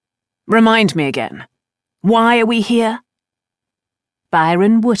Remind me again. Why are we here?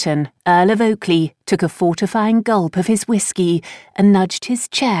 Byron Wootton, Earl of Oakley, took a fortifying gulp of his whiskey and nudged his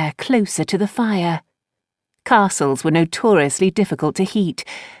chair closer to the fire. Castles were notoriously difficult to heat,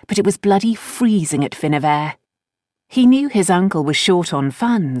 but it was bloody freezing at Finnever. He knew his uncle was short on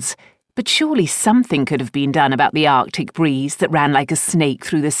funds, but surely something could have been done about the Arctic breeze that ran like a snake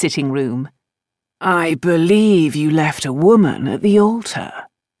through the sitting room. I believe you left a woman at the altar,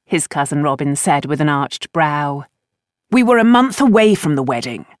 his cousin Robin said with an arched brow. We were a month away from the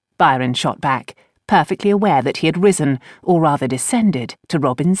wedding, Byron shot back, perfectly aware that he had risen, or rather descended, to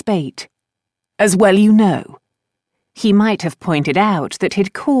Robin's bait. As well you know. He might have pointed out that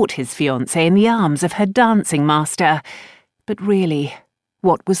he'd caught his fiancée in the arms of her dancing master, but really,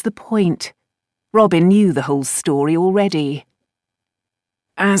 what was the point? Robin knew the whole story already.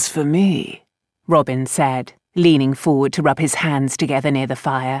 As for me, Robin said, leaning forward to rub his hands together near the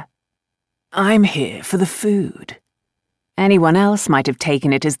fire, I'm here for the food. Anyone else might have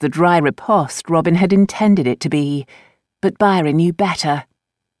taken it as the dry riposte Robin had intended it to be, but Byron knew better.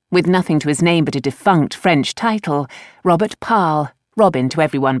 With nothing to his name but a defunct French title, Robert Parle, Robin to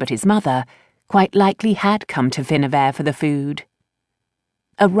everyone but his mother, quite likely had come to Finnever for the food.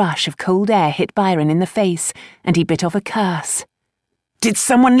 A rush of cold air hit Byron in the face, and he bit off a curse. Did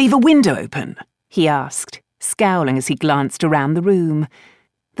someone leave a window open? He asked, scowling as he glanced around the room.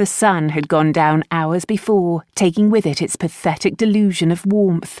 The sun had gone down hours before, taking with it its pathetic delusion of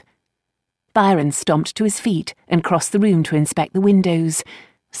warmth. Byron stomped to his feet and crossed the room to inspect the windows.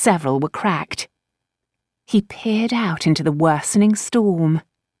 Several were cracked. He peered out into the worsening storm.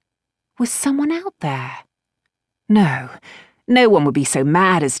 Was someone out there? No one would be so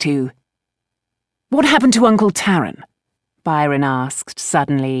mad as to... What happened to Uncle Taran? Byron asked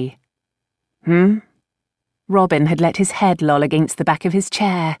suddenly. Robin had let his head loll against the back of his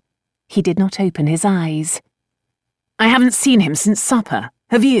chair. He did not open his eyes. I haven't seen him since supper.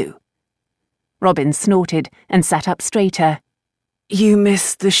 Have you? Robin snorted and sat up straighter. You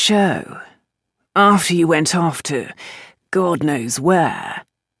missed the show. After you went off to God knows where.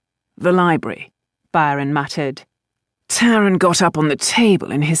 The library, Byron muttered. Taran got up on the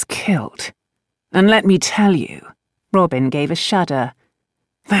table in his kilt. And let me tell you, Robin gave a shudder.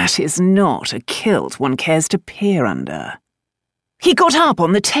 That is not a kilt one cares to peer under. He got up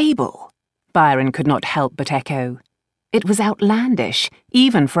on the table, Byron could not help but echo. It was outlandish,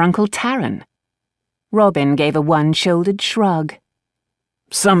 even for Uncle Taran. Robin gave a one-shouldered shrug.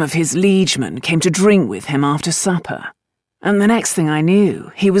 Some of his liegemen came to drink with him after supper, and the next thing I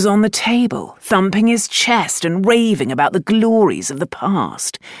knew, he was on the table, thumping his chest and raving about the glories of the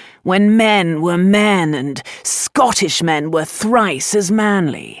past, when men were men and Scottish men were thrice as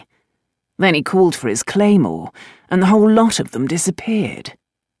manly. Then he called for his claymore, and the whole lot of them disappeared.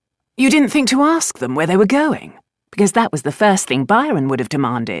 You didn't think to ask them where they were going, because that was the first thing Byron would have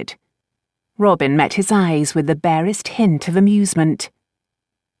demanded. Robin met his eyes with the barest hint of amusement.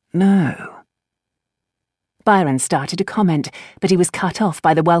 No. Byron started to comment, but he was cut off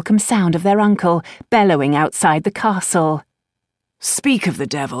by the welcome sound of their uncle bellowing outside the castle. Speak of the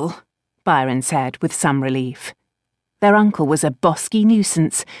devil, Byron said with some relief. Their uncle was a bosky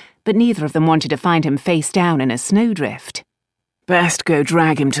nuisance, but neither of them wanted to find him face down in a snowdrift. Best go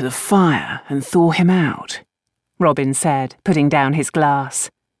drag him to the fire and thaw him out, Robin said, putting down his glass.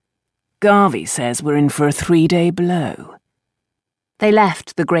 Garvey says we're in for a 3-day blow. They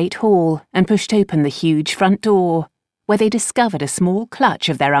left the great hall and pushed open the huge front door, where they discovered a small clutch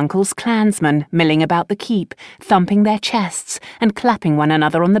of their uncle's clansmen milling about the keep, thumping their chests and clapping one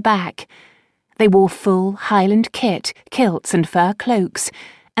another on the back. They wore full Highland kit, kilts and fur cloaks,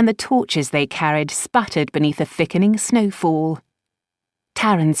 and the torches they carried sputtered beneath a thickening snowfall.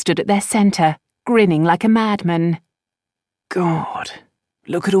 Taran stood at their centre, grinning like a madman. God,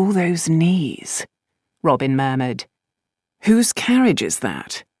 look at all those knees, Robin murmured. Whose carriage is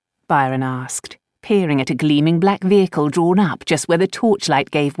that? Byron asked, peering at a gleaming black vehicle drawn up just where the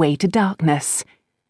torchlight gave way to darkness.